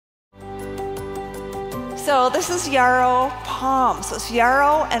So this is Yarrow Palm. So it's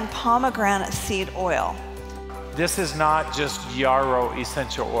Yarrow and pomegranate seed oil. This is not just Yarrow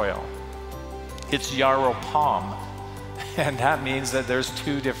essential oil. It's Yarrow Palm. And that means that there's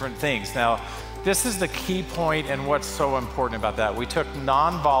two different things. Now, this is the key point and what's so important about that. We took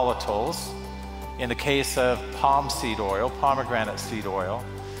non-volatiles, in the case of palm seed oil, pomegranate seed oil,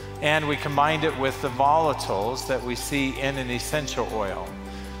 and we combined it with the volatiles that we see in an essential oil.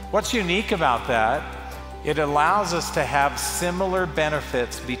 What's unique about that, it allows us to have similar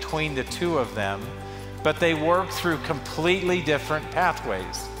benefits between the two of them, but they work through completely different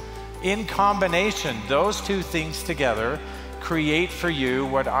pathways. In combination, those two things together create for you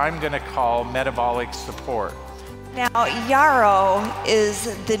what I'm going to call metabolic support. Now, Yarrow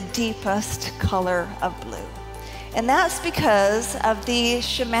is the deepest color of blue. And that's because of the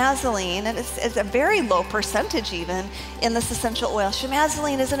chemazoline, and it's a very low percentage even in this essential oil.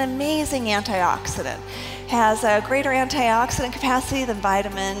 Chemazoline is an amazing antioxidant, has a greater antioxidant capacity than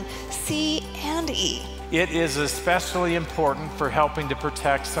vitamin C and E. It is especially important for helping to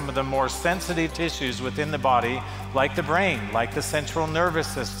protect some of the more sensitive tissues within the body, like the brain, like the central nervous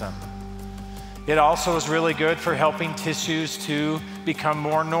system. It also is really good for helping tissues to become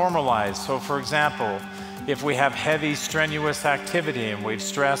more normalized. So for example, if we have heavy, strenuous activity and we've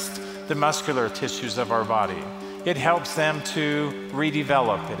stressed the muscular tissues of our body, it helps them to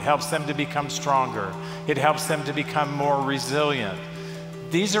redevelop. It helps them to become stronger. It helps them to become more resilient.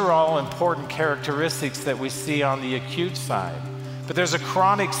 These are all important characteristics that we see on the acute side. But there's a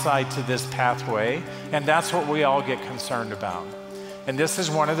chronic side to this pathway, and that's what we all get concerned about. And this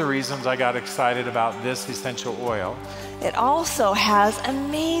is one of the reasons I got excited about this essential oil. It also has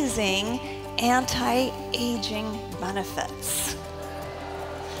amazing anti-aging benefits.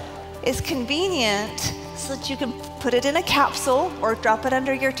 It's convenient so that you can put it in a capsule or drop it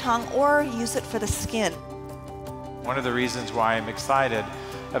under your tongue or use it for the skin. One of the reasons why I'm excited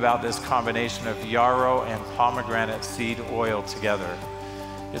about this combination of Yarrow and pomegranate seed oil together.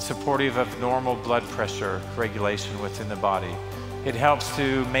 It's supportive of normal blood pressure regulation within the body. It helps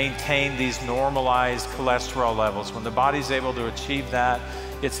to maintain these normalized cholesterol levels. When the body's able to achieve that,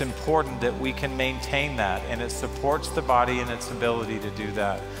 it's important that we can maintain that, and it supports the body in its ability to do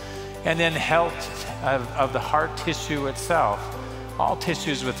that. And then health of the heart tissue itself. All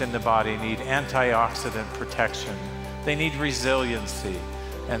tissues within the body need antioxidant protection. They need resiliency,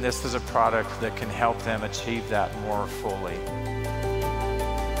 and this is a product that can help them achieve that more fully.